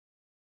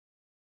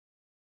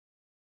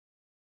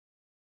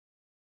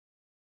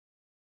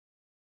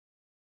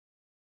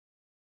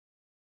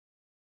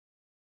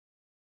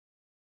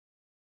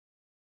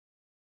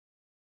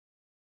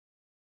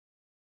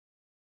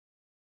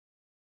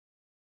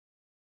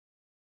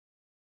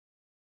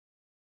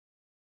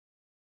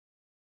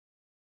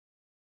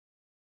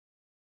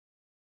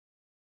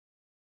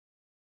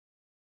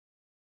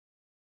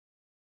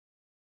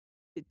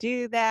to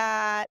do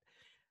that.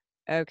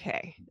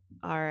 Okay.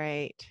 All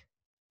right.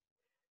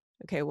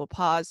 Okay, we'll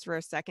pause for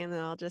a second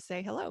and I'll just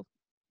say hello.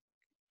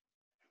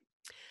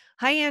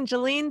 Hi,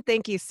 Angeline.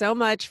 Thank you so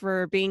much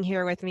for being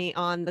here with me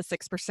on the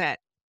 6%.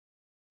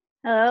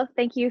 Hello,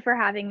 thank you for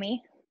having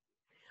me.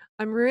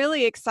 I'm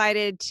really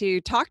excited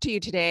to talk to you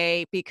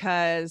today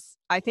because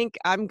I think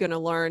I'm going to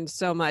learn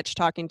so much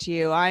talking to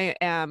you. I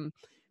am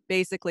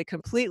basically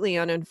completely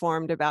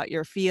uninformed about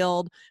your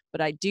field,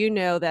 but I do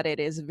know that it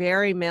is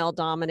very male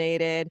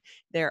dominated.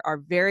 There are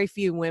very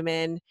few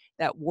women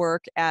that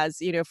work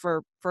as,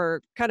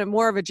 for kind of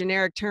more of a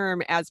generic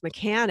term as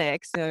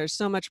mechanics. So there's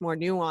so much more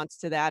nuance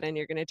to that and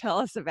you're going to tell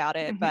us about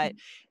it, but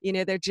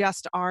Mhm. there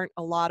just aren't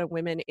a lot of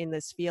women in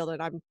this field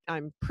and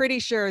I'm pretty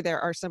sure there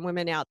are some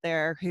women out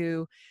there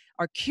who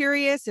are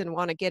curious and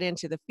want to get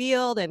into the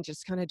field and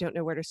just kind of don't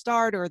know where to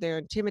start or they're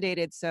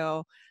intimidated.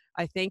 So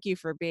I thank you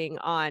for being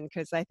on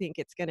because I think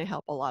it's going to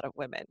help a lot of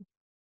women.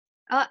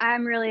 Oh,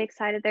 I'm really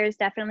excited. There's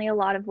definitely a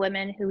lot of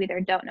women who either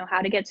don't know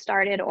how to get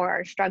started or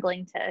are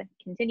struggling to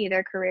continue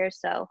their careers.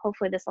 So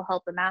hopefully this will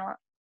help them out.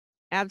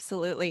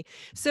 Absolutely.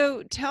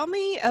 So tell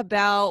me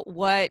about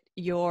what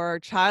your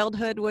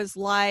childhood was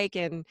like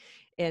and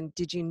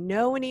did you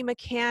know any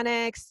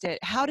mechanics?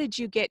 How did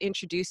you get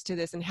introduced to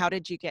this and how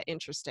did you get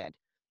interested?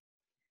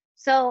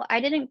 So I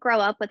didn't grow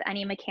up with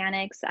any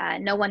mechanics,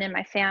 no one in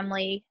my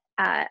family.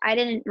 I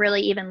didn't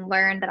really even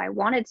learn that I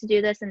wanted to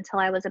do this until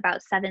I was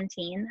about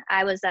 17.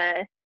 I was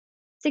a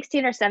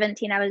 16 or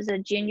 17. I was a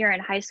junior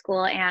in high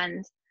school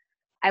and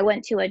I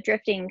went to a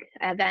drifting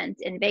event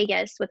in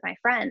Vegas with my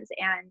friends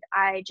and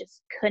I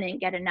just couldn't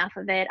get enough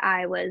of it.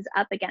 I was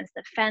up against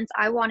the fence.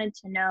 I wanted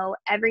to know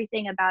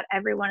everything about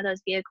every one of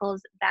those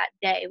vehicles that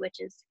day, which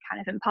is kind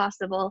of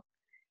impossible.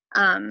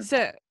 Um,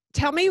 So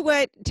tell me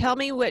what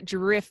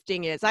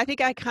drifting is. I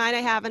think I kind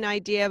of have an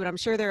idea, but I'm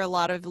sure there are a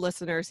lot of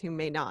listeners who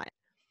may not.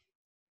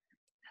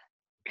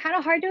 Kind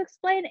of hard to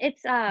explain.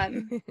 It's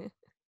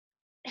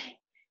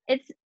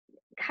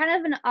kind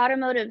of an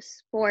automotive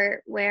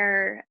sport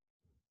where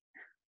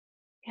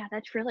yeah,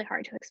 that's really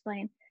hard to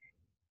explain.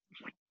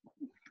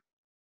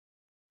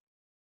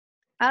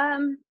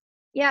 Um,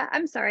 yeah,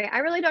 I'm sorry. I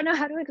really don't know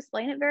how to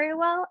explain it very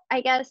well.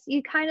 I guess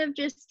you kind of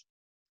just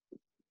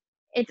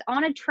it's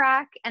on a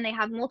track and they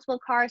have multiple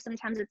cars.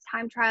 Sometimes it's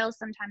time trials,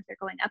 sometimes they're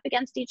going up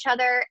against each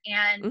other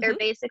and they're Mhm.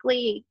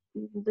 basically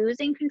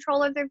losing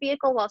control of their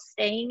vehicle while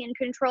staying in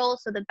control.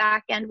 So the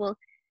back end will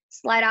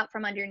slide out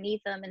from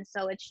underneath them. And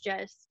so it's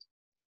just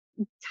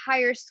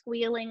tires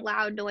squealing,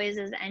 loud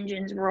noises,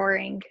 engines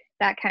roaring,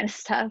 that kind of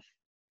stuff.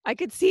 I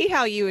could see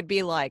how you would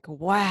be like,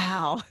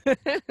 "Wow."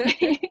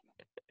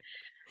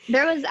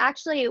 There was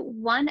actually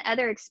one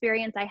other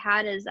experience I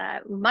had as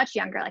much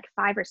younger, like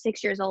 5 or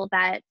 6 years old,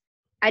 that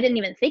I didn't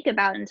even think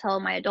about until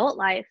my adult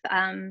life.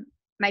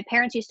 My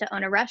parents used to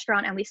own a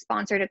restaurant, and we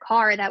sponsored a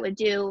car that would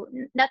do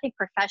nothing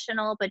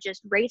professional, but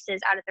just races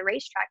out at the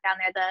racetrack down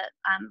there,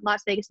 the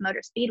Las Vegas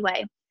Motor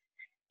Speedway.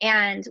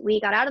 And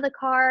we got out of the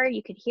car,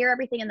 you could hear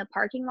everything in the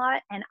parking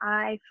lot, and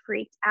I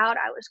freaked out.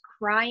 I was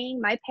crying.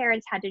 My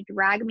parents had to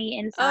drag me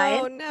inside.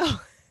 Oh, no.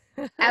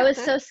 I was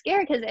so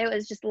scared because it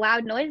was just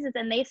loud noises,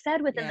 and they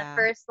said within the Yeah,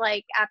 first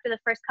after the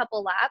first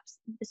couple laps,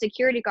 the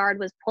security guard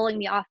was pulling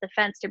me off the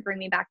fence to bring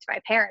me back to my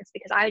parents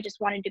because I just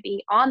wanted to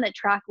be on the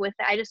track with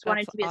it. I just that's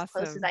wanted to be as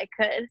close as awesome. I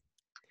could.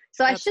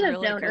 So I That's should have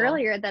really known cool.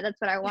 earlier that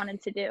that's what I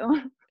wanted to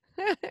do.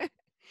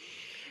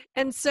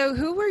 And so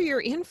who were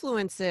your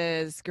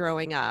influences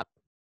growing up?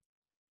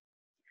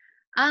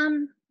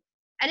 Um,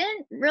 I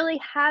didn't really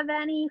have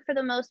any for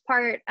the most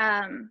part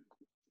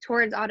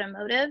towards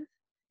automotive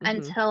Mhm.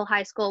 until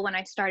high school when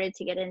I started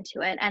to get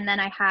into it. And then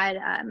I had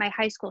my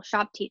high school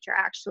shop teacher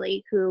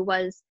actually, who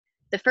was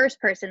the first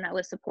person that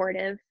was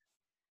supportive.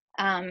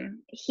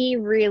 He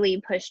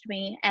really pushed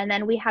me. And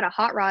then we had a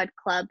hot rod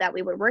club that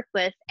we would work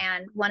with.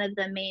 And one of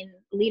the main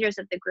leaders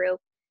of the group,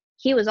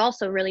 he was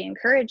also really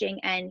encouraging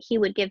and he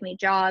would give me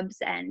jobs.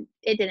 And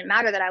it didn't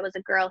matter that I was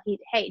a girl.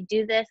 Hey,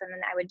 do this. And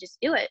then I would just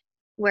do it.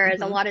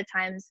 Whereas a Mhm. lot of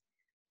times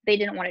they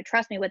didn't want to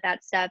trust me with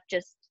that stuff,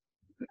 just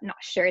not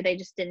sure. They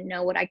just didn't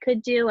know what I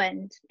could do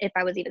and if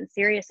I was even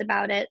serious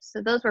about it.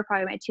 So those were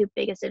probably my two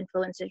biggest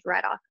influences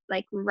right off,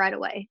 like right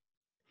away.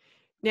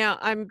 Now,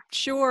 I'm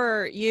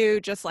sure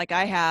you, just like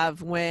I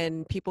have,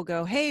 when people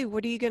go, "Hey,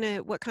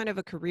 what kind of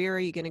a career are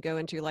you gonna go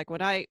into?" Like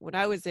when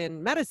I was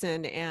in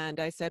medicine and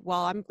I said,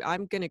 "Well,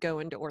 I'm gonna go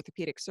into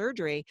orthopedic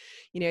surgery,"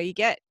 you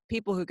get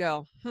people who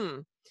go,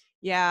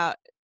 yeah,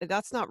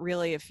 that's not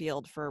really a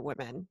field for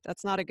women.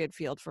 That's not a good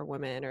field for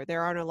women, or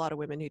there aren't a lot of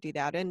women who do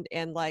that,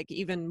 and like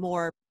even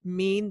more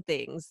mean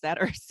things that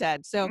are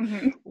said. So,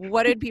 Hmm.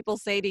 what did people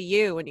say to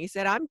you when you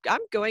said, "I'm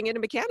going into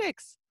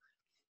mechanics"?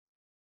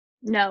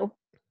 No,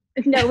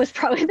 no was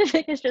probably the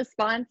biggest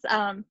response.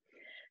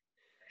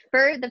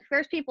 For the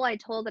first people I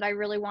told that I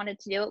really wanted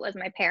to do it was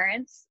my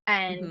parents.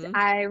 And Mhm.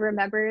 I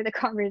remember the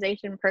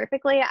conversation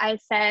perfectly. I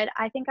said,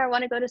 I think I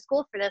want to go to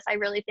school for this. I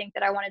really think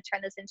that I want to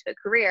turn this into a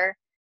career.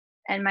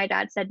 And my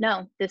dad said,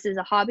 no, this is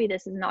a hobby.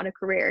 This is not a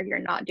career. You're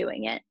not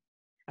doing it.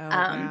 Oh,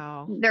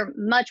 wow. They're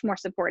much more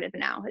supportive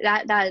now.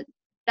 That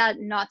that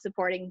not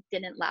supporting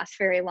didn't last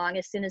very long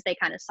as soon as they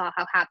kind of saw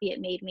how happy it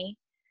made me.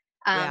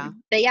 Yeah.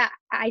 But yeah,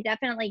 I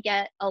definitely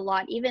get a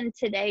lot. Even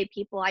today,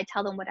 people, I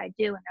tell them what I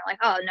do and they're like,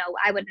 oh no,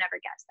 I would never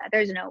guess that.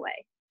 There's no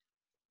way.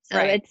 So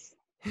Right.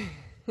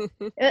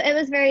 it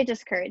was very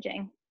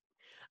discouraging.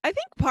 I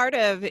think part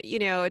of,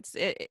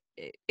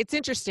 it's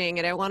interesting,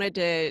 and I wanted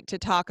to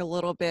talk a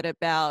little bit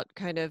about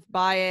kind of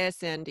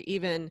bias and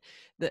even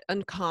the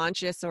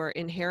unconscious or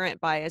inherent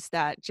bias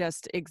that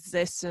just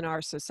exists in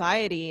our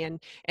society,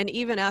 and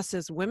even us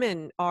as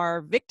women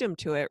are victim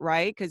to it,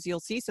 right? Because you'll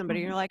see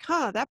somebody and Mhm. you're like,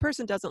 huh, that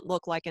person doesn't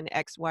look like an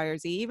X, Y, or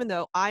Z, even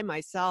though I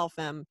myself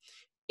am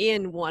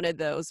in one of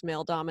those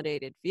male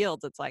dominated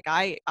fields. It's like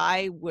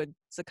I would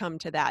succumb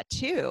to that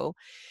too.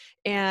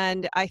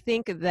 And I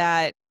think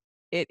that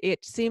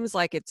it seems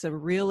like it's a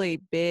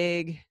really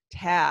big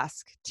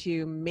task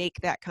to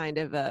make that kind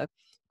of a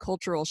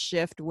cultural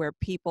shift where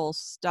people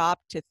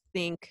stop to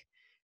think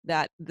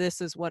that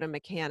this is what a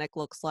mechanic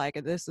looks like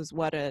and this is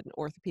what an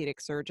orthopedic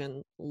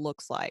surgeon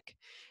looks like.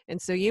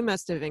 And so you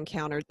must have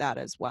encountered that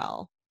as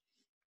well.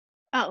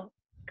 Oh,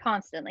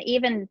 constantly.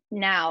 Even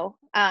now,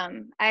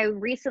 I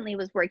recently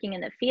was working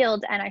in the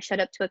field and I showed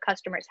up to a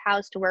customer's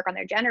house to work on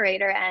their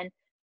generator. And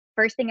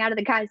first thing out of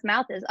the guy's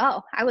mouth is,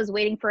 oh, I was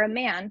waiting for a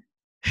man.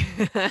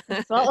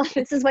 It's, well,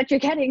 this is what you're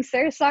getting,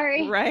 sir.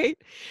 Sorry. Right.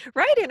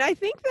 Right. And I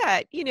think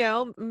that,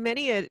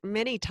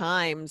 many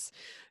times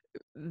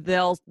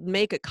they'll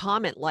make a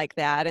comment like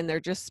that and they're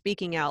just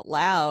speaking out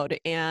loud.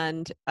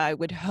 And I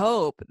would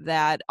hope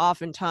that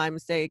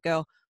oftentimes they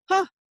go,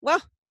 huh,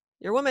 well,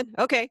 you're a woman.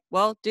 Okay,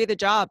 well, do the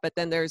job. But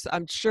then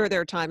I'm sure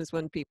there are times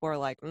when people are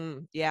like,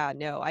 yeah,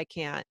 no, I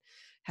can't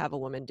have a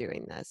woman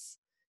doing this.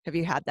 Have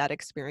you had that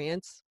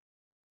experience?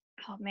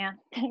 Oh, man.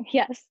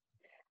 Yes.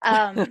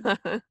 Um,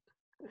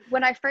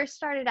 when I first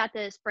started at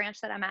this branch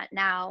that I'm at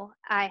now,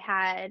 I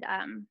had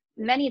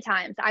many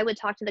times I would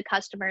talk to the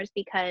customers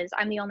because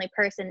I'm the only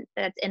person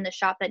that's in the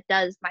shop that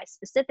does my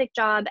specific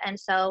job. And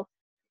so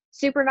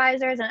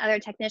supervisors and other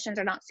technicians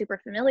are not super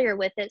familiar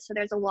with it. So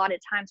there's a lot of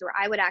times where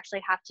I would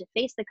actually have to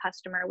face the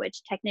customer,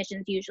 which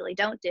technicians usually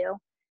don't do.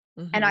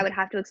 And I Hmm. would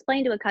have to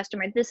explain to a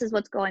customer, this is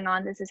what's going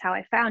on. This is how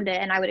I found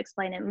it. And I would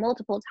explain it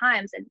multiple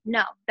times. And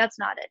no, that's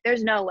not it.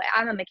 There's no way.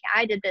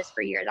 I did this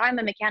for years. I'm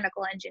a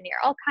mechanical engineer,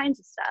 all kinds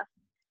of stuff.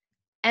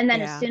 And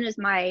then as Yeah. soon as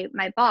my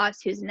boss,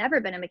 who's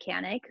never been a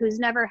mechanic, who's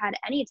never had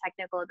any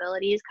technical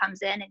abilities,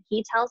 comes in and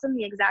he tells them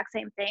the exact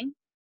same thing,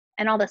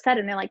 and all of a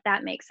sudden they're like,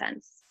 that makes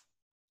sense.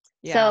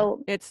 Yeah.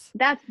 So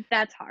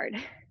that's hard.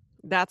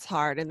 That's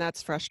hard and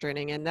that's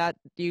frustrating. And that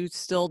you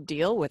still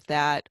deal with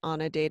that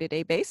on a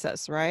day-to-day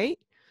basis, right?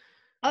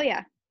 Oh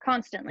yeah,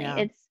 constantly.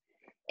 Yeah.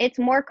 It's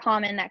more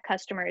common that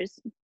customers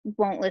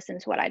won't listen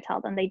to what I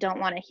tell them. They don't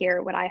want to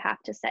hear what I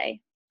have to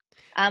say.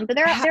 But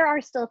How, there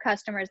are still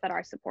customers that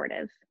are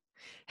supportive.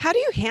 how do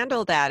you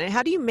handle that? And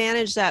how do you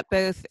manage that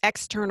both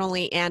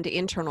externally and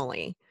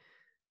internally?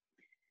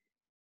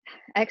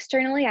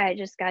 Externally, I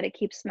just got to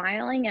keep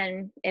smiling,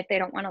 and if they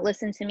don't want to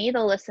listen to me,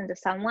 they'll listen to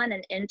someone.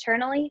 And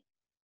internally,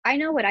 I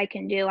know what I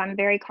can do. I'm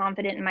very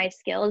confident in my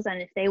skills,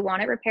 and if they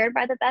want it repaired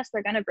by the best,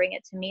 they're going to bring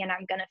it to me and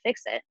I'm going to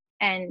fix it.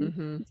 And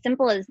Hmm.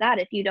 simple as that.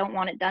 If you don't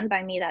want it done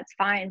by me, that's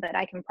fine, but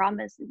I can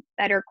promise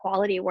better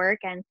quality work,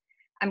 and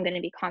I'm going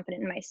to be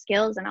confident in my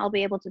skills, and I'll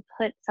be able to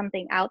put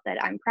something out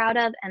that I'm proud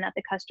of and that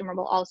the customer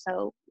will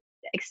also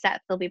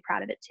accept. They'll be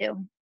proud of it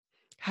too.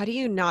 How do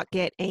you not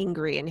get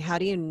angry and how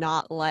do you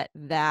not let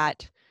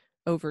that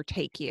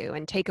overtake you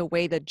and take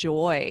away the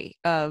joy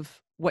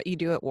of what you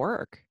do at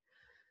work?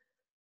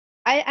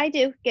 I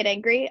do get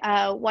angry.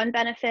 One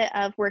benefit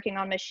of working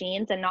on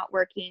machines and not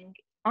working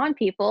on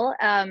people,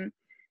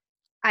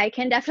 I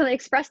can definitely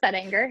express that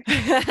anger.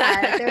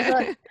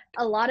 There's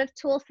a lot of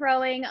tool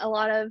throwing, a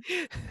lot of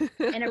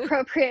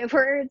inappropriate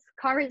words,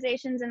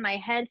 conversations in my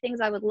head,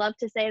 things I would love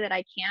to say that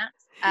I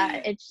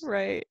can't. It's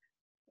Right.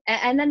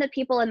 and then the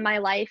people in my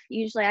life,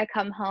 usually I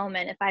come home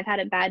and if I've had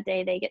a bad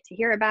day, they get to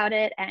hear about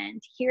it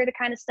and hear the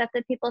kind of stuff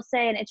that people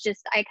say. And it's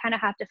just, I kind of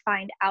have to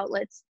find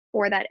outlets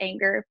for that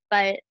anger.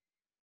 But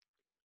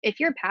if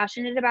you're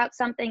passionate about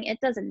something, it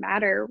doesn't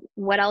matter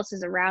what else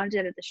is around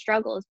it or the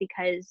struggles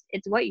because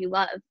it's what you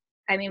love.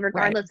 I mean, Right.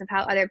 regardless of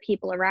how other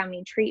people around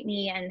me treat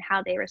me and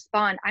how they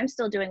respond, I'm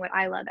still doing what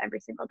I love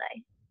every single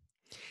day.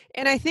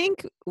 And I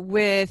think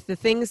with the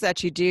things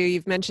that you do,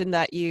 you've mentioned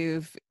that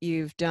you've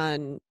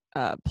done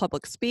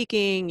public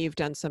speaking, you've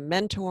done some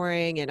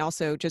mentoring, and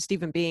also just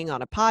even being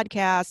on a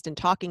podcast and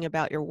talking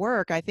about your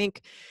work. I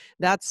think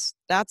that's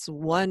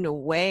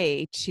one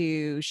way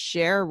to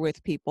share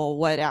with people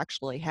what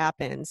actually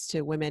happens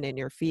to women in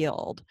your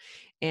field,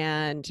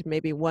 and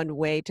maybe one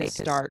way to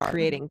start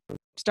creating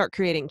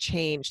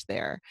change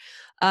there.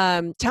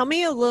 Tell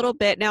me a little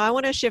bit. Now, I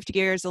want to shift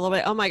gears a little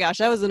bit. Oh my gosh,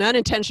 that was an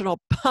unintentional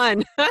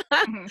pun.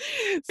 Mhm.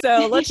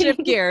 So let's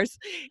shift gears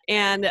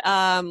and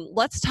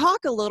let's talk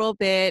a little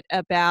bit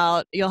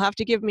about, you'll have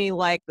to give me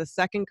like the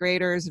second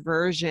graders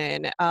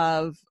version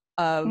of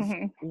of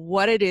Mhm.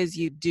 what it is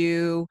you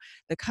do,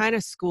 the kind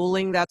of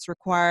schooling that's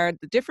required,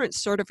 the different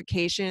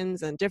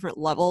certifications and different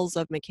levels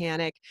of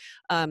mechanic.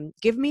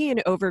 Give me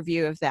an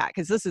overview of that,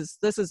 because this is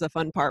the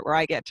fun part where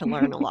I get to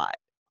learn a lot.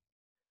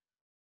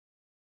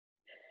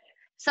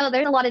 So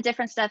there's a lot of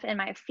different stuff in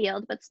my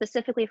field, but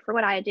specifically for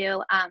what I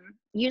do,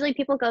 usually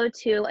people go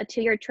to a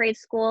 2-year trade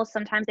school.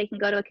 Sometimes they can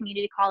go to a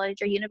community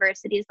college or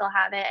universities, they'll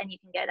have it, and you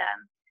can get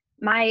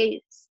my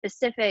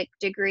specific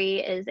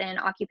degree is in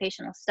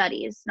occupational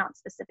studies, not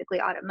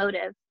specifically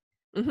automotive.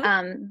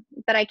 Hmm.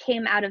 But I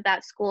came out of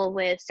that school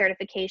with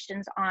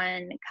certifications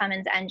on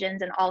Cummins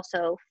engines and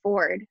also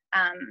Ford.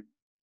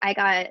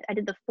 I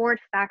did the Ford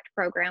Fact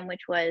program,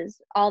 which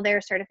was all their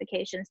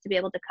certifications to be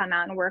able to come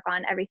out and work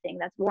on everything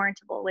that's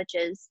warrantable, which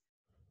is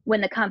when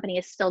the company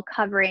is still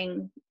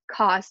covering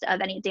cost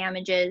of any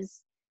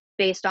damages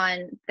based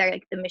on their,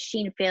 like, the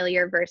machine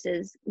failure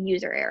versus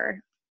user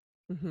error.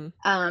 Hmm.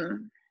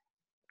 Um,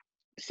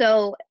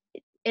 so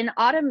in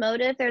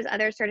automotive, there's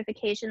other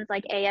certifications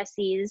like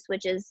ASEs,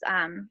 which is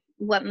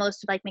what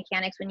most like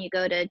mechanics when you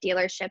go to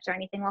dealerships or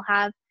anything will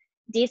have.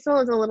 Diesel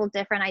is a little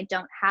different. I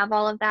don't have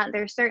all of that.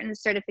 There's certain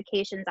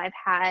certifications I've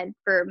had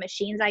for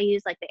machines I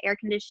use, like the air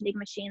conditioning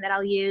machine that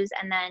I'll use,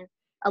 and then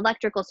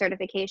electrical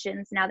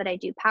certifications now that I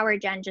do power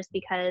gen, just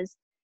because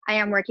I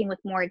am working with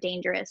more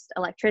dangerous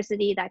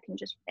electricity that can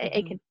just,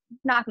 it Hmm. could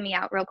knock me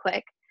out real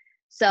quick.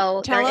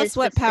 So there Tell is us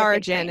what power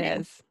specific gen training.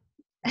 is.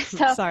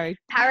 So Sorry.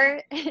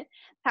 power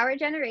power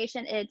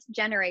generation, it's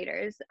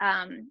generators.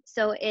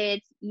 So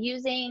it's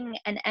using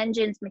an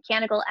engine's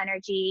mechanical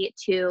energy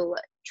to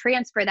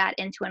transfer that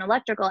into an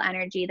electrical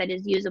energy that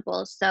is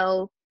usable.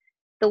 So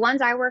the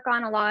ones I work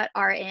on a lot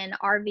are in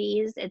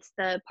RVs. It's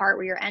the part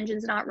where your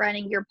engine's not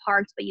running, you're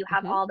parked, but you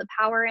have Hmm. all the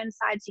power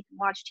inside, so you can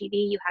watch TV,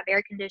 you have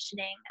air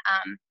conditioning.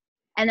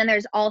 And then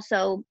there's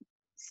also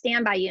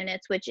standby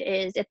units, which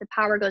is if the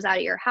power goes out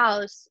at your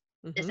house,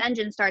 this Hmm.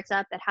 engine starts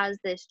up that has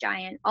this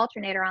giant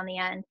alternator on the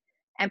end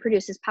and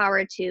produces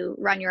power to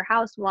run your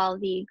house while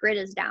the grid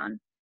is down.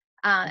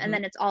 And Hmm.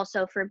 then it's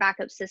also for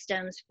backup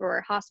systems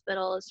for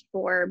hospitals,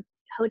 for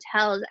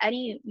hotels,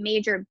 any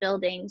major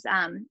buildings,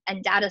 and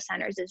data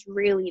centers is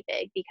really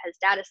big because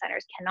data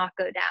centers cannot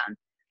go down.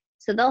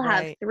 So they'll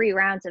have Right. 3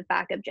 rounds of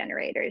backup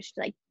generators.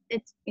 Like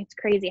it's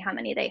crazy how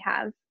many they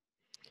have.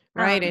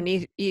 Right. And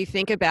Um, you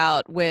think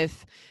about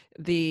with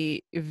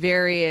the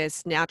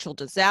various natural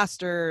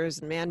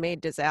disasters, man-made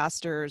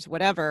disasters,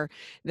 whatever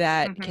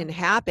that can mhm.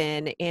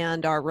 happen,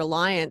 and our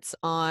reliance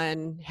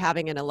on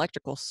having an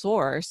electrical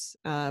source,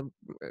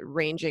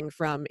 ranging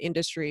from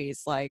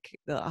industries like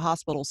the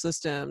hospital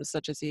systems,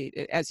 such as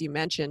you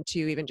mentioned, to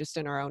even just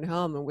in our own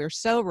home. And we're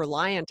so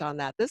reliant on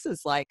that. This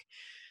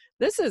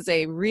is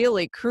a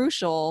really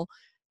crucial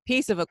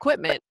piece of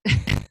equipment.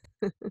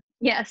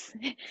 Yes,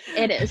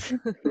 it is.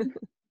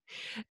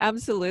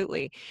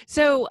 Absolutely.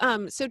 So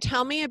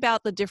tell me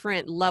about the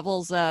different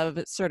levels of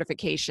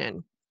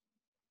certification.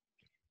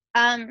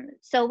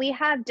 So we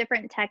have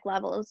different tech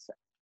levels.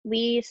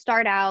 We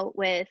start out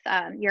with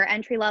your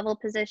entry level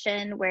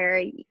position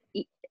where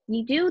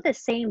you do the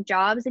same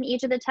jobs in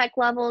each of the tech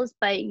levels,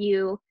 but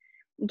you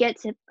get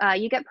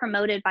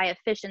promoted by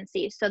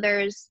efficiency. So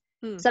there's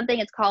Hmm. something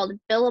it's called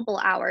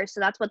billable hours. So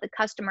that's what the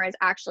customer is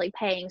actually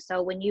paying.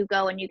 So when you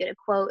go and you get a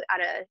quote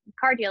at a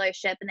car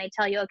dealership and they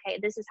tell you, okay,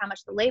 this is how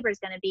much the labor is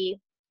going to be,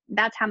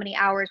 that's how many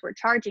hours we're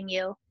charging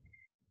you,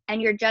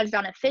 and you're judged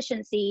on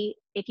efficiency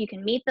if you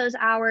can meet those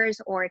hours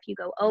or if you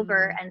go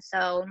over. Mm. And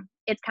so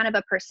it's kind of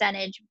a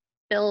percentage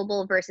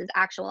billable versus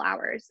actual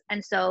hours.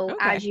 And so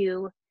Okay.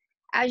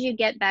 as you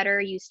get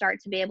better, you start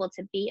to be able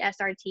to beat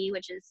SRT,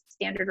 which is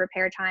standard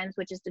repair times,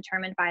 which is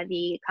determined by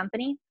the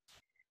company.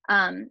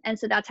 And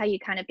so that's how you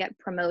kind of get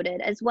promoted,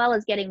 as well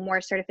as getting more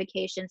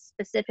certifications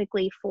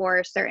specifically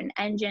for certain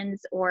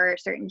engines or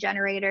certain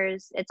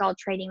generators. It's all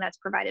training that's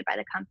provided by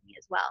the company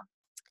as well.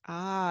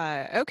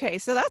 Ah, okay.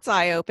 So that's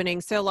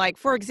eye-opening. So, like,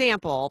 for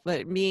example,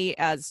 but me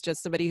as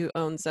just somebody who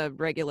owns a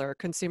regular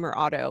consumer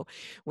auto,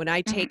 when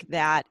I Mhm. take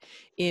that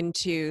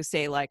into,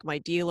 say, like my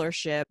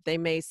dealership, they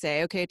may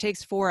say, okay, it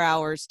takes 4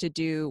 hours to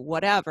do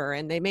whatever,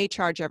 and they may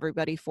charge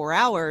everybody 4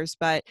 hours,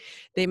 but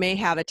they may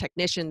have a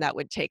technician that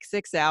would take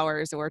 6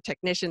 hours or a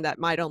technician that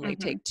might only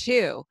Mhm. take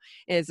two.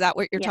 Is that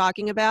what you're Yeah,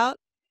 talking about?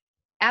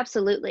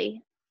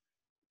 absolutely.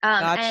 And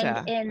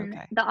Gotcha. in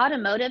Okay. the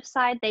automotive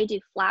side, they do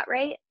flat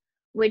rate,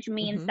 which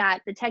means Mm-hmm. that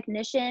the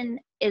technician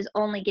is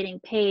only getting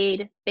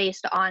paid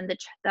based on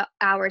the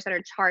hours that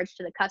are charged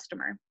to the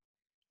customer.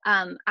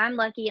 I'm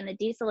lucky in the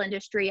diesel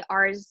industry.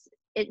 Ours,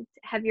 it's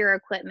heavier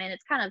equipment.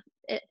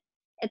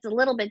 It's a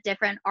little bit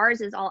different. Ours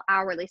is all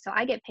hourly, so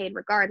I get paid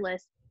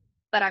regardless,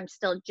 but I'm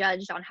still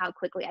judged on how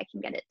quickly I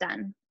can get it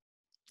done.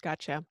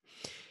 Gotcha.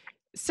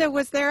 So,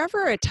 was there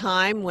ever a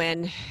time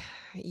when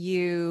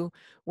you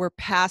were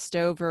passed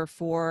over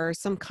for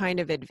some kind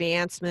of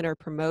advancement or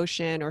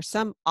promotion or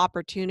some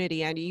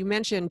opportunity? And you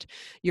mentioned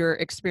your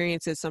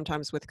experiences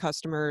sometimes with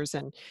customers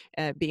and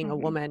being a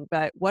Hmm. woman,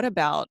 but what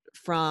about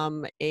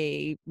from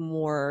a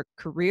more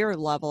career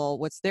level?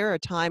 Was there a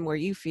time where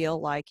you feel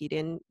like you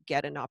didn't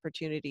get an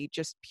opportunity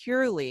just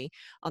purely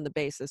on the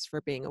basis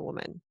for being a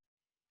woman?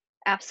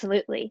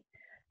 Absolutely.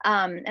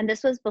 And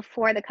this was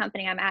before the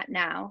company I'm at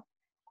now.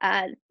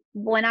 Uh,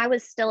 when I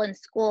was still in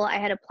school, I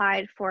had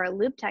applied for a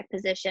lube tech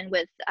position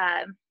with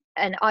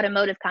an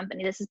automotive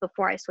company. This is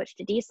before I switched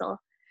to diesel.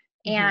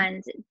 Hmm.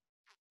 And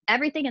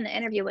everything in the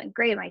interview went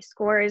great. My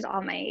scores,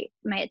 all my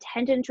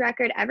attendance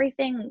record,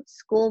 everything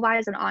school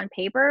wise and on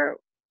paper,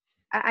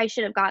 I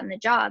should have gotten the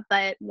job.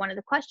 But one of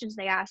the questions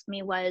they asked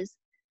me was,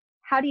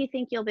 "How do you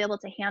think you'll be able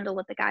to handle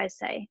what the guys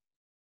say?"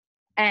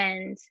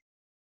 And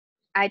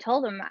I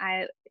told them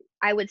I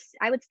would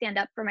stand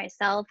up for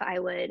myself. I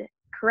would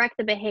correct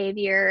the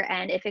behavior,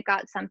 and if it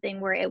got something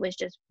where it was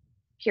just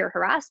pure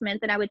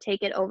harassment, then I would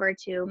take it over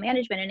to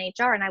management and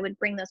HR, and I would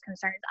bring those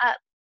concerns up.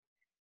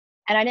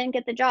 And I didn't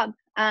get the job.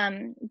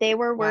 They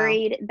were Wow.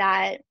 worried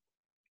that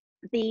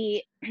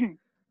the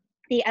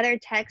the other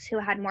techs who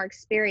had more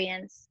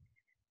experience,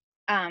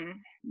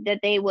 that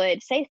they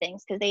would say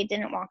things because they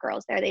didn't want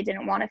girls there. They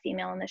didn't want a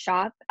female in the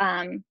shop.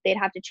 They'd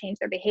have to change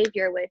their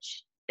behavior,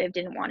 which they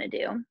didn't want to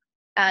do.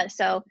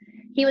 So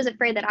he was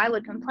afraid that I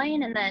would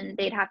complain and then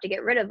they'd have to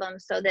get rid of him.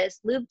 So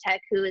this lube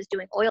tech who is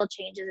doing oil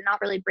changes and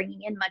not really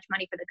bringing in much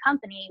money for the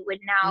company would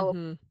now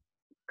Hmm.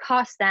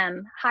 cost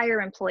them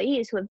hire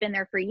employees who have been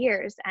there for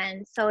years.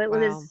 And so it Wow.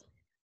 was,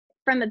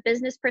 from a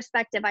business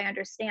perspective, I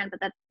understand,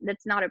 but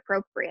that's not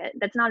appropriate.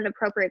 That's not an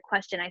appropriate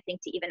question, I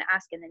think, to even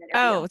ask in an interview.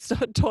 Oh, it's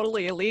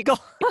totally illegal.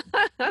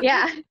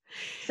 Yeah.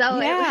 So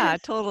it Yeah,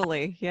 was,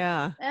 totally.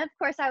 Yeah. and of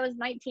course, I was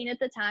 19 at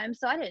the time,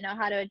 so I didn't know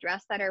how to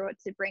address that or what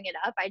to bring it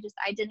up. I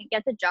didn't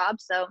get the job,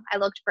 so I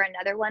looked for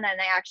another one,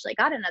 and I actually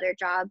got another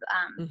job,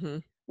 Hmm.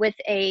 with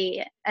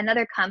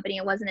another company.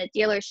 It wasn't a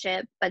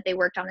dealership, but they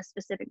worked on a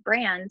specific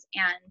brand.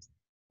 And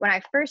when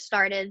I first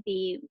started,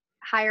 the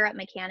higher up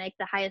mechanic,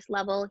 the highest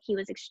level, he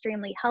was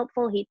extremely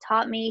helpful. He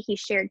taught me. He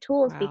shared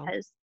tools Wow.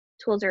 because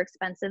tools are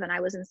expensive, and I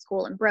was in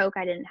school and broke.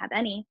 I didn't have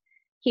any.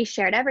 He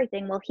shared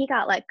everything. Well, he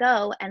got let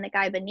go, and the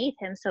guy beneath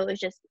him, so it was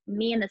just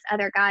me and this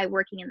other guy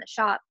working in the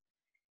shop.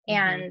 Hmm.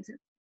 And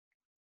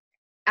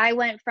I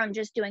went from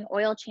just doing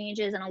oil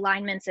changes and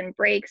alignments and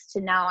brakes to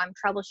now I'm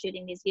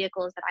troubleshooting these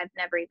vehicles that I've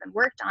never even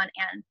worked on.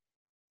 And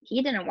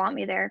he didn't want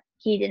me there.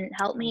 He didn't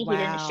help me. He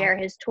didn't Wow. share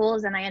his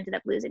tools, and I ended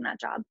up losing that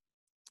job.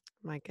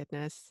 My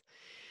goodness.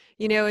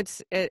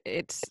 It's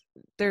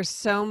there's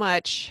so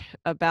much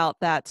about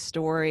that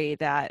story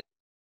that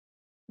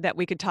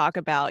we could talk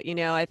about.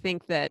 I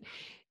think that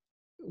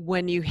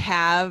when you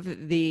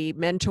have the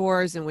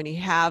mentors and when you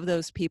have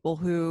those people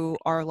who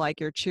are like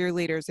your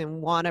cheerleaders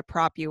and want to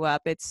prop you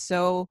up, it's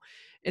so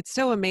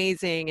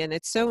amazing and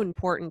it's so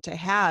important to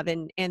have.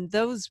 And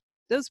those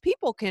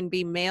people can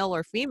be male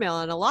or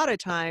female, and a lot of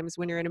times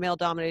when you're in a male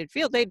dominated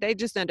field, they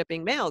just end up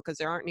being male because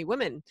there aren't any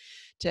women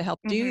to help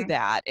do Hmm.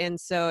 that. And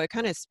so it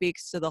kind of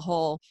speaks to the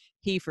whole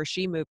he for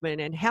she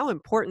movement and how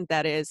important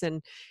that is.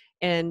 And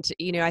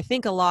I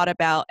think a lot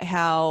about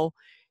how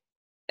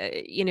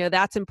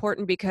that's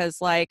important because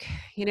like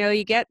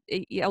you get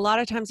a lot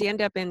of times you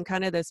end up in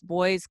kind of this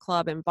boys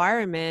club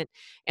environment,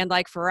 and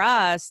like for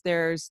us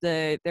there's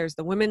the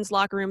women's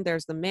locker room,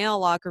 there's the male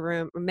locker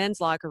room, men's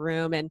locker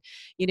room, and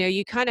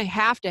you kind of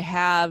have to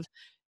have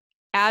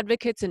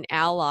advocates and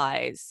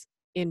allies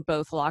in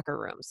both locker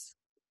rooms,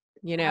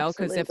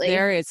 because if Absolutely.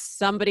 there is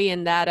somebody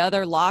in that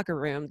other locker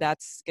room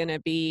that's going to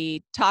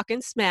be talking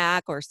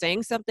smack or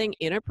saying something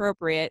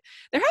inappropriate,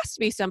 there has to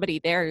be somebody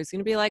there who's going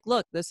to be like,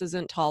 look, this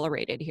isn't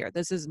tolerated here.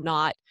 This is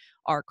not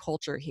our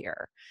culture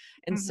here.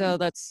 And Hmm. so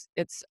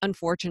it's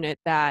unfortunate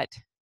that,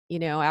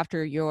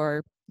 after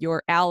your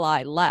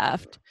ally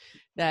left,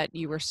 that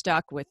you were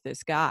stuck with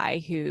this guy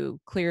who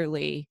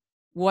clearly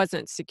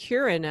wasn't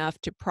secure enough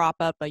to prop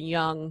up a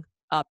young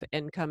up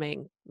and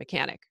coming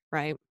mechanic,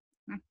 right?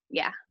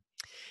 Yeah.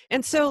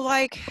 And so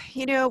like,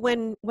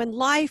 when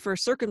life or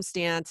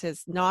circumstance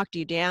has knocked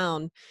you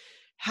down,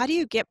 how do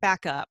you get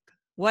back up?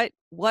 What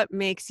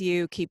makes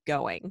you keep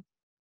going?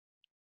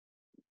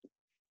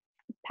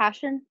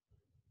 Passion.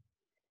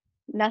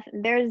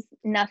 Nothing. There's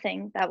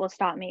nothing that will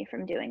stop me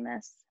from doing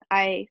this.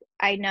 I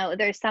know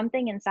there's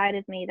something inside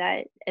of me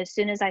that as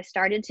soon as I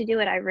started to do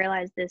it, I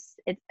realized this.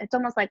 It's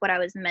almost like what I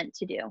was meant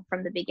to do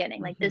from the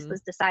beginning. Like this Mhm.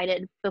 was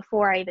decided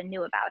before I even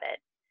knew about it.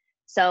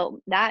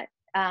 So that,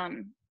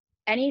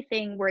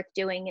 anything worth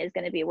doing is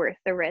going to be worth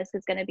the risk.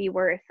 It's going to be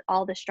worth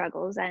all the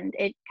struggles, and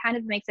it kind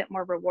of makes it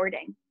more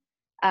rewarding.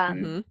 Um,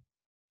 Mhm.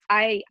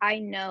 I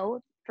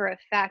know for a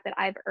fact that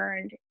I've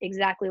earned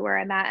exactly where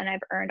I'm at, and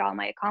I've earned all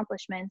my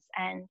accomplishments.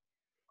 And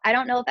I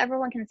don't know if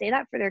everyone can say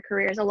that for their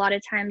careers. A lot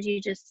of times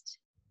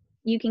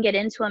you can get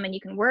into them and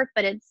you can work,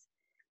 but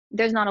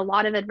there's not a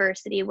lot of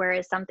adversity.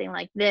 Whereas something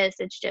like this,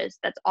 it's just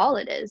that's all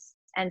it is.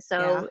 And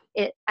Yeah.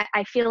 so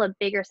I feel a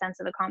bigger sense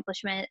of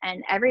accomplishment.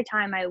 And every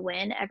time I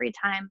win, every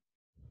time,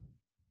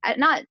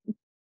 not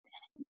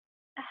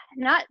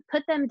not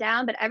put them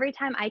down, but every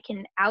time I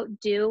can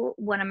outdo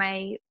one of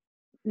my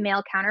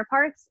male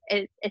counterparts,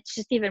 it's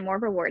just even more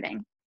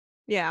rewarding.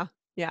 Yeah,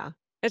 yeah.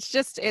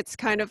 It's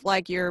kind of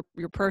like your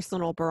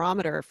personal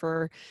barometer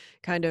for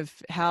kind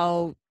of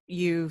how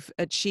you've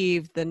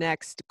achieved the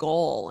next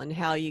goal and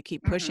how you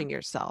keep Hmm. pushing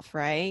yourself,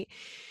 right?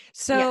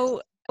 Yes.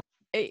 So,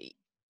 eh,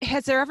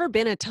 has there ever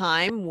been a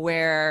time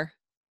where,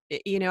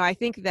 I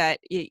think that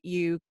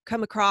you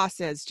come across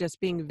as just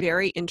being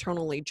very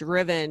internally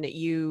driven.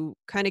 You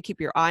kind of keep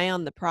your eye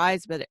on the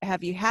prize, but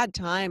have you had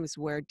times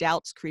where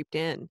doubts creeped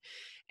in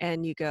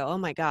and you go, oh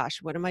my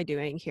gosh, what am I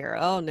doing here?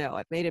 Oh no,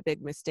 I've made a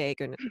big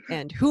mistake.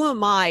 And who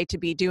am I to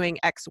be doing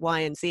X,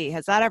 Y, and Z?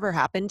 Has that ever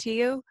happened to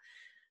you?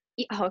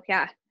 Oh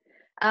yeah.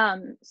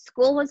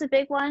 School was a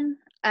big one.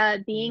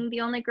 Mm, Being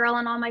the only girl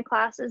in all my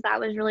classes, that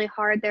was really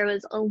hard. There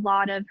was a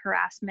lot of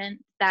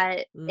harassment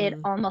that it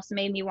mm, almost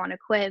made me want to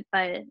quit,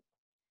 but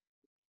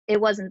it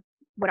wasn't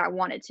what I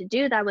wanted to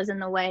do that was in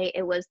the way.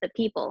 It was the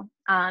people.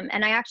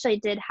 And I actually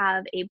did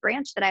have a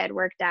branch that I had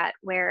worked at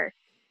where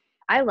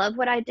I love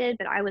what I did,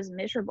 but I was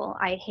miserable.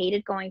 I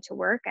hated going to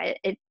work.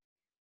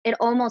 It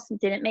almost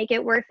didn't make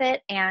it worth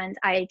it. And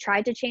I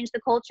tried to change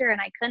the culture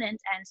and I couldn't.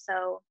 And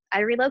so I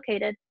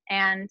relocated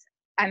and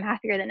I'm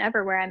happier than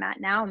ever where I'm at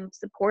now. I'm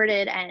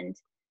supported and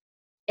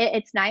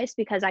it's nice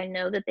because I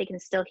know that they can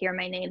still hear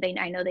my name.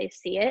 I know they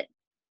see it.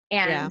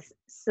 yeah, And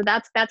so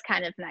that's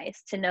kind of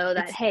nice to know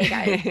that, it's hey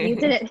guys, you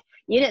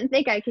didn't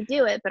think I could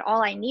do it, but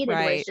all I needed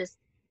was right. just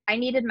I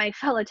needed my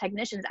fellow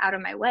technicians out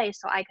of my way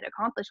so I could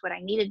accomplish what I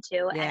needed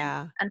to. And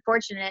Yeah.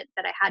 unfortunate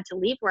that I had to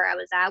leave where I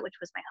was at, which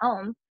was my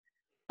home,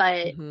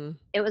 but Hmm.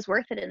 it was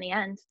worth it in the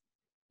end.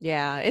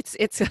 Yeah, it's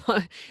it's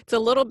a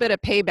little bit of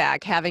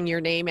payback having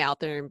your name out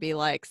there and be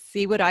like,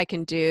 "See what I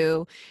can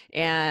do,"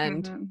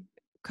 and Hmm.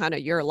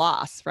 kinda your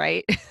loss,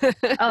 right?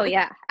 Oh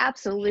yeah,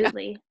 Yeah,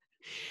 absolutely.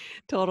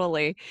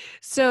 totally.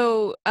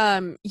 So,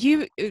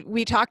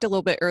 we talked a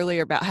little bit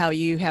earlier about how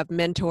you have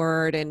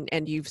mentored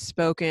and you've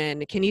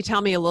spoken. Can you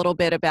tell me a little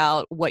bit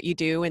about what you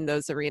do in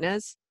those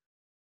arenas?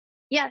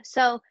 Yeah,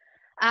 so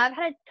I've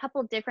had a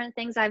couple different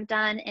things I've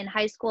done in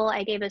high school.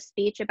 I gave a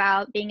speech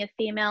about being a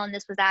female, and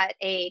this was at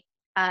a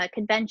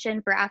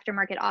convention for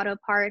aftermarket auto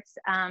parts.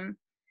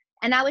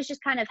 And that was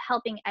just kind of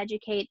helping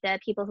educate the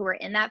people who are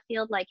in that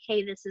field like,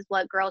 hey, this is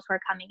what girls who are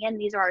coming in,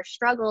 these are our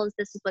struggles,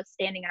 this is what's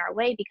standing in our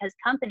way because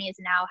companies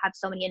now have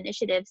so many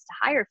initiatives to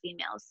hire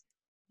females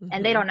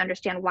and they Mhm, don't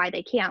understand why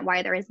they can't,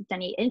 why there isn't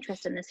any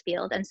interest in this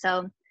field. And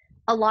so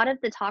a lot of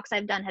the talks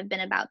I've done have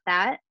been about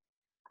that.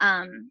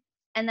 Um,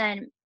 and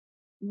then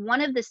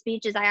one of the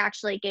speeches I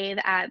actually gave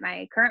at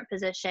my current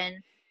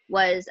position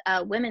was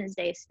a Women's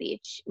Day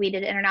speech. We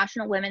did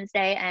International Women's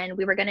Day, and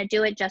we were going to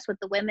do it just with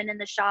the women in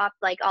the shop,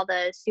 like all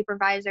the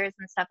supervisors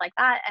and stuff like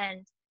that.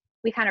 And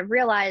we kind of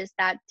realized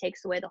that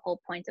takes away the whole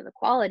point of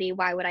equality.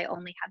 Why would I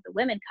only have the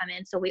women come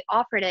in? So we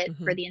offered it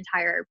for mhm. the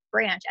entire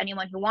branch,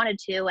 anyone who wanted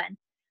to. And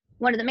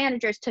one of the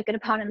managers took it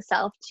upon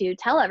himself to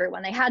tell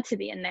everyone they had to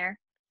be in there.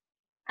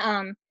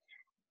 Um,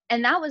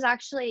 and that was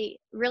actually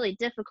really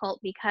difficult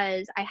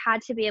because I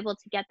had to be able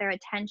to get their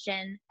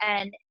attention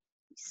and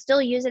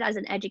still use it as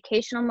an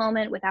educational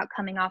moment without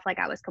coming off like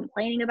I was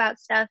complaining about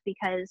stuff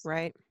because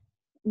Right.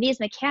 these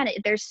mechanics,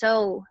 they're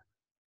so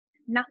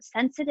not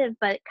sensitive,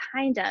 but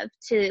kind of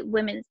to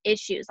women's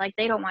issues. Like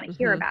they don't want to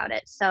hear Mhm, about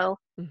it. So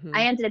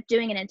I mhm. ended up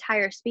doing an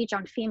entire speech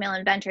on female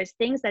inventors,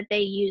 things that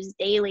they use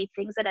daily,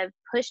 things that have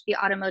pushed the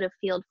automotive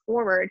field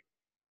forward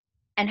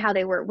and how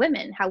they were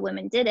women, how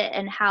women did it,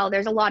 and how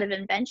there's a lot of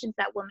inventions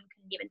that women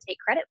couldn't even take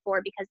credit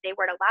for because they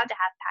weren't allowed to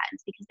have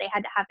patents because they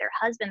had to have their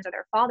husbands or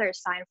their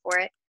fathers sign for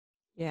it.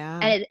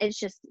 Yeah, And it's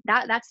just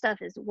that stuff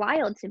is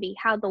wild to me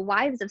how the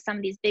wives of some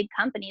of these big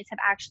companies have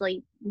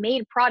actually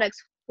made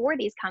products for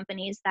these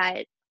companies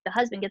that the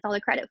husband gets all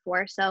the credit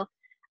for. So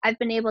I've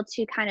been able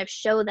to kind of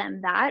show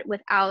them that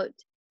without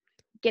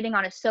getting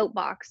on a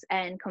soapbox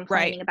and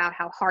right, complaining about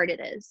how hard it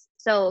is.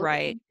 So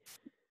right.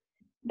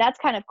 that's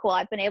kind of cool.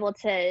 I've been able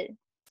to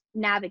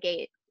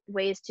navigate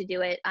ways to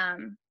do it.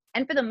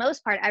 And for the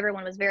most part,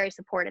 everyone was very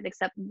supportive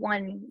except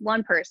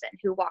one person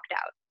who walked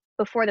out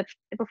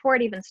before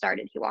it even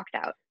started. He walked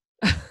out.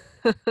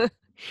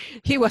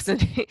 He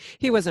wasn't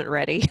he wasn't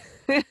ready.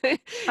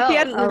 He Oh,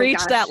 hadn't oh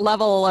reached that gosh,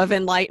 level of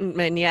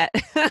enlightenment yet.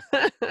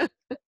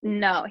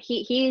 no,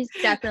 he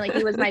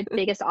was my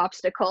biggest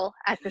obstacle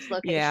at this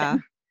Yeah,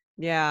 location.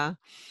 yeah.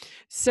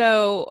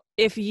 So,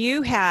 if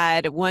you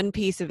had one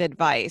piece of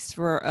advice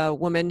for a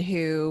woman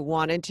who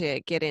wanted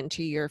to get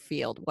into your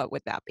field, what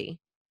would that be?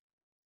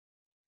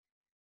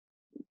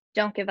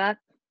 Don't give up.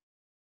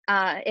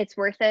 It's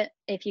worth it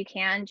if you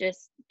can.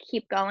 Just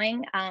keep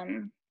going.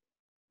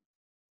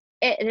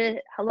 A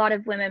lot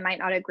of women might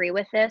not agree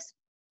with this,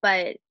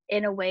 but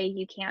in a way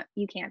you can't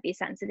be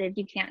sensitive,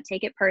 you can't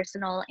take it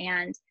personal,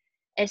 and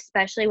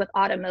especially with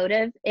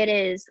automotive, it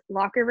is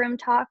locker room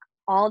talk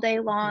all day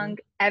long, Mhm.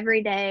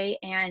 every day,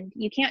 and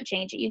you can't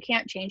change it. You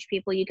can't change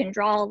people. You can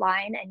draw a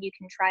line and you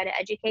can try to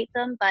educate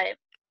them, but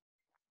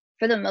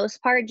for the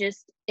most part,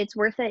 just it's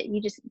worth it.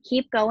 You just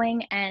keep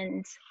going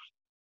and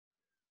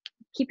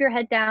keep your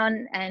head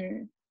down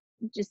and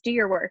just do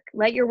your work.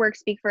 Let your work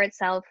speak for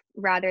itself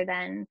rather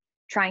than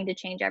trying to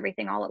change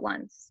everything all at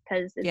once,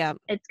 because Yeah.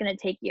 it's going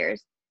to take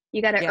years.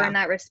 You got to Yeah. earn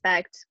that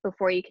respect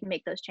before you can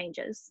make those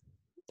changes.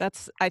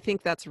 I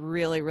think that's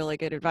really, really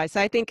good advice.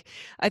 I think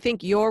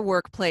your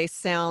workplace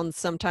sounds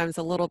sometimes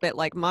a little bit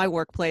like my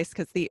workplace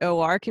because the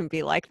OR can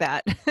be like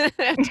that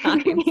at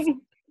times.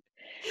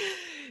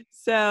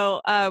 So,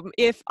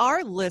 if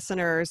our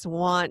listeners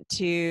want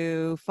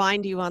to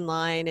find you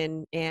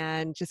online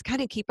and just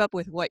kind of keep up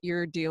with what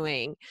you're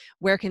doing,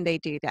 where can they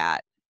do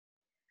that?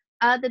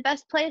 The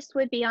best place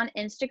would be on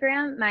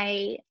Instagram.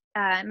 My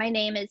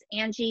name is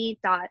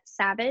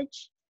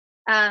Angie.Savage.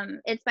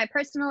 It's my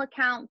personal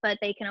account, but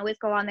they can always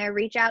go on there,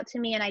 reach out to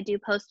me, and I do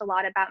post a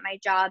lot about my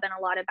job and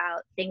a lot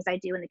about things I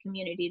do in the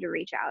community to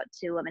reach out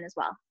to women as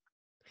well.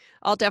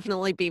 I'll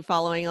definitely be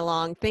following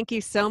along. Thank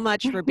you so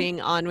much for being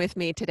on with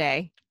me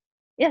today.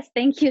 Yes,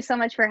 thank you so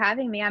much for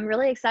having me. I'm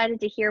really excited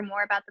to hear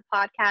more about the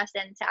podcast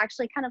and to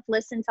actually kind of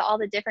listen to all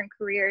the different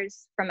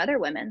careers from other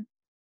women.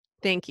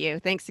 Thank you.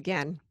 Thanks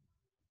again.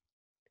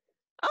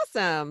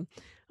 Awesome.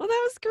 Well,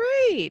 that was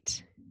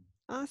great.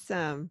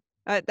 Awesome.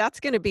 That's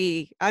going to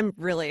be, I'm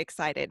really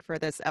excited for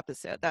this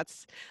episode.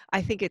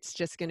 I think it's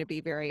just going to be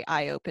very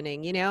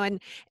eye-opening,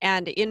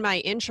 and in my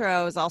intro,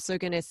 I was also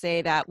going to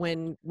say that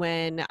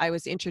when I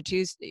was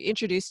introduced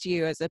to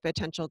you as a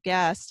potential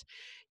guest,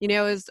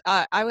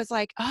 I was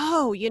like,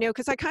 oh,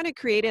 because I kind of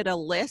created a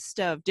list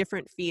of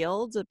different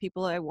fields of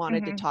people I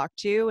wanted to Hmm. talk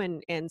to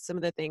and some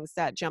of the things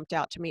that jumped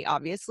out to me,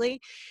 obviously.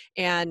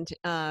 And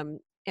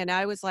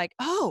I was like,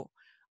 oh,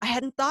 I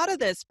hadn't thought of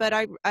this, but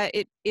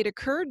it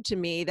occurred to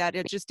me that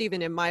it just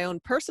even in my own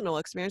personal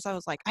experience, I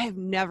was like, I have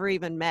never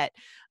even met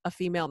a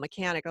female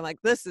mechanic. I'm like,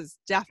 this is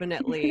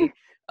definitely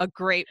a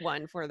great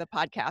one for the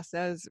podcast.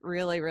 I was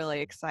really,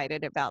 really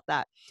excited about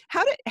that.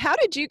 How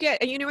did you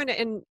get,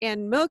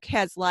 and Mook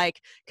has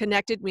like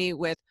connected me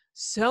with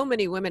so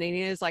many women, and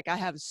he is like, I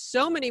have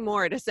so many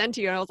more to send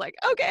to you. And I was like,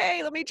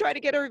 okay, let me try to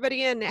get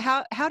everybody in.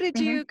 How did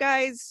Hmm. you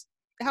guys,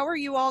 how are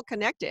you all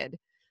connected?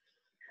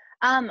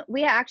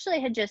 We actually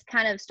had just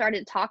kind of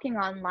started talking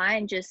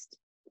online, just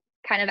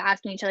kind of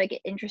asking each other to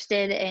get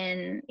interested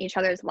in each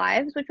other's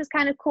lives, which was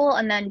kind of cool.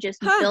 And then just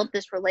Huh. built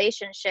this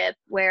relationship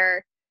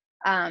where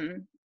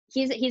um,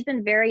 he's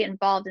been very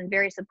involved and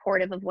very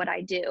supportive of what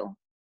I do.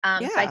 So I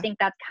Yeah. think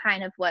that's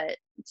kind of what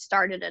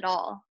started it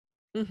all.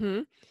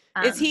 Mhm.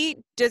 Um,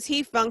 Does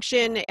he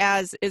function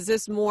as, is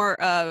this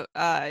more of,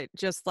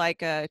 just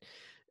like a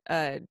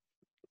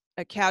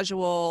a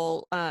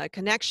casual,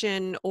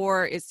 connection,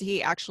 or is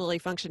he actually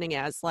functioning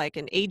as like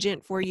an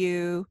agent for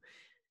you?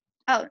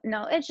 oh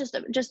no, it's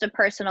just a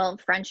personal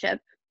friendship.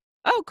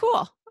 Oh,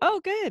 cool. Oh,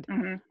 good.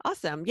 Hmm.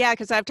 Awesome. Yeah,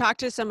 because I've talked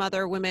to some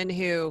other women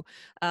who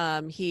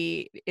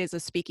he is a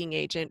speaking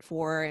agent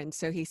for, and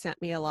so he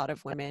sent me a lot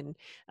of women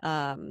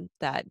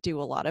that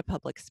do a lot of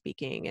public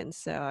speaking, and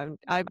so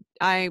I'm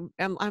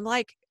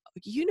like,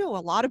 a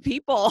lot of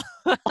people,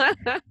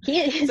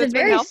 He is so a it's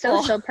been very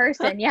helpful. social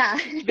person. Yeah.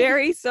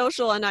 Very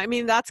social, and I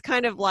mean, that's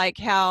kind of like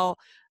how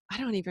I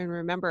don't even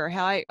remember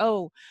how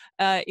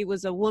it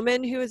was a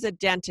woman who is a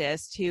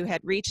dentist who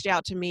had reached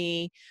out to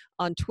me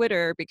on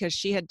Twitter because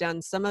she had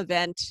done some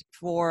event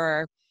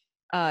for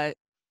uh,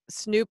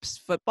 Snoop's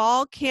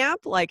football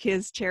camp, like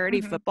his charity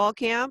Hmm. football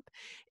camp,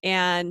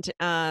 and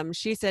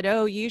she said,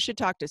 "Oh, you should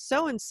talk to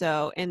so and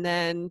so." And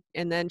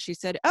then she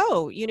said,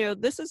 "Oh,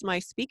 this is my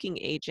speaking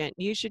agent.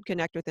 You should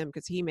connect with him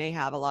because he may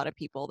have a lot of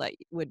people that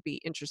would be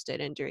interested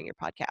in doing your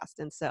podcast."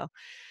 And so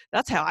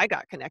that's how I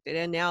got connected.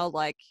 And now,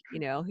 like,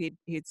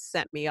 he'd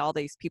sent me all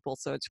these people,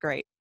 so it's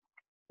great.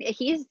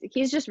 He's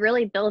just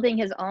really building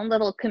his own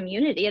little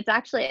community. It's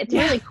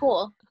Yeah, really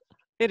cool.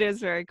 it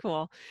is very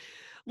cool.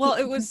 Well,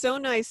 He, it was so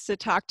nice to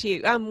talk to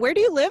you. Where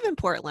do you live in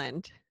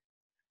Portland?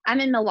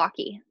 I'm in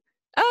Milwaukee.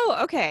 Oh,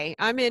 okay.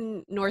 I'm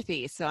in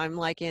Northeast, so I'm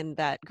like in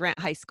that Grant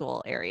High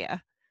School area.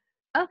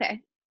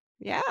 Okay.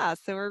 Yeah,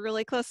 so we're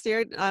really close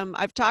here.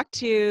 I've talked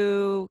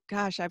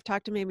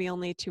to maybe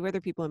only two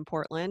other people in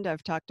Portland.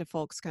 I've talked to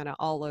folks kind of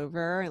all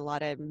over, a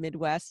lot of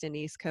Midwest and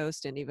East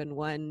Coast, and even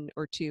one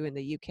or two in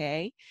the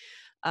UK.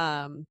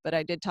 But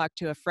I did talk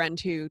to a friend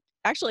who,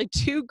 actually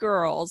two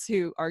girls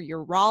who are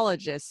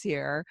urologists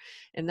here,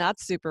 and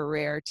that's super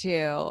rare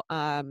too.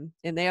 And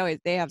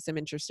they have some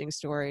interesting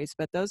stories,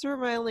 but those were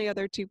my only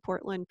other two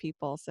Portland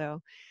people. So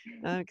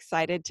I'm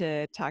excited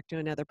to talk to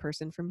another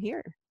person from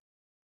here.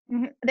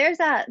 Mhm. There's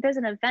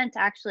an event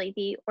actually,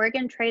 the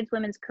Oregon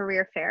Tradeswomen's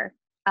Career Fair.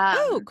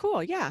 Oh, Um,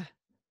 cool. Yeah.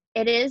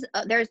 it is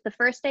there's the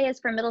first day is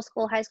for middle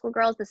school, high school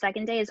girls. The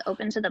second day is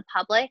open to the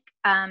public.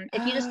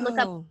 If you just look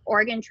up Oh,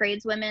 Oregon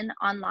Tradeswomen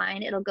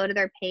online, it'll go to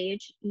their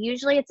page.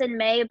 Usually it's in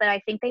May, but I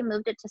think they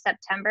moved it to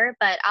September.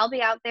 But I'll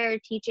be out there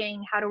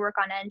teaching how to work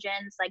on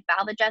engines, like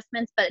valve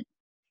adjustments. But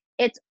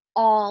it's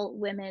all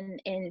women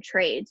in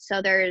trades.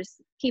 So there's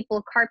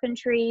people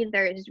carpentry,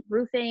 there's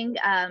roofing,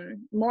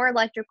 more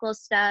electrical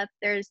stuff.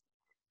 There's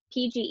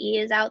PGE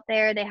is out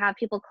there. They have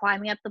people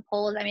climbing up the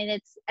poles. I mean,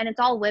 it's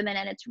all women,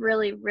 and it's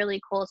really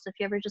really cool. So if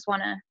you ever just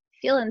want to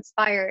feel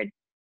inspired,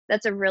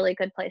 that's a really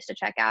good place to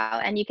check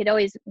out. And you could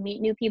always meet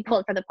new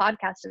people for the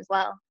podcast as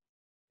well.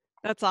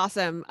 That's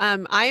awesome.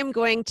 I'm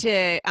going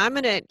to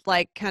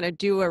like kind of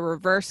do a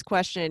reverse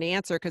question and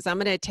answer because I'm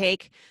going to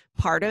take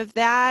part of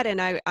that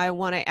and I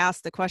want to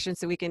ask the question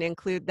so we can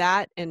include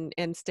that and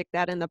stick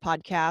that in the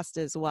podcast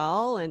as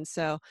well. And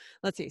so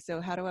let's see.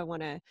 So how do I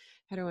want to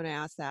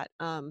ask that?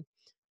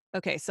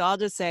 Okay. So I'll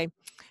just say,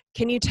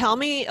 can you tell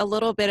me a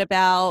little bit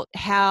about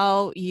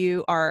how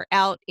you are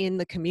out in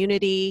the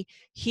community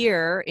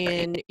here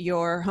in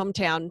your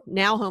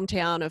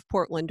hometown of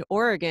Portland,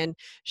 Oregon,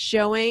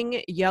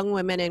 showing young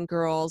women and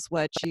girls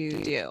what you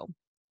do?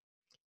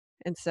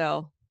 And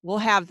so we'll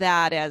have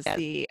that as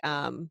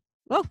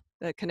well,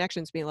 the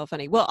connection's being a little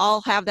funny. Well,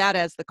 I'll have that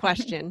as the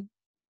question.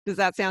 Does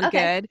that sound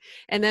Okay. good?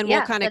 And then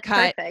Yeah, that's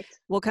perfect.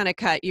 we'll kind of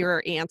cut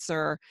your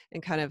answer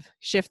and kind of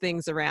shift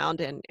things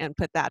around and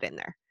put that in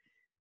there.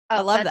 I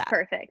Oh, love that's that.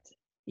 perfect.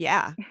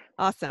 Yeah.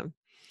 Awesome.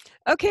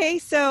 Okay,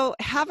 so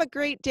have a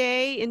great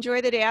day.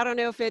 Enjoy the day. I don't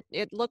know if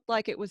it looked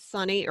like it was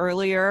sunny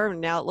earlier, and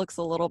now it looks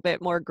a little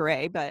bit more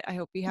gray, but I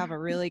hope you have a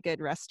really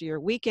good rest of your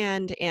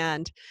weekend.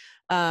 And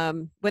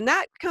when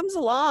that comes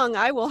along,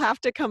 I will have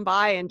to come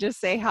by and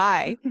just say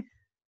hi.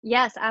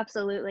 Yes,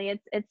 absolutely.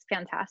 It's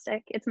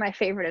fantastic. It's my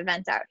favorite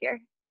event out here.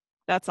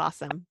 That's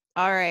awesome.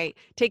 All right.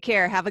 Take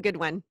care. Have a good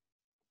one.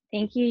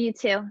 Thank you, you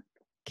too.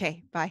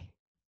 Okay, bye.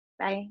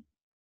 Bye.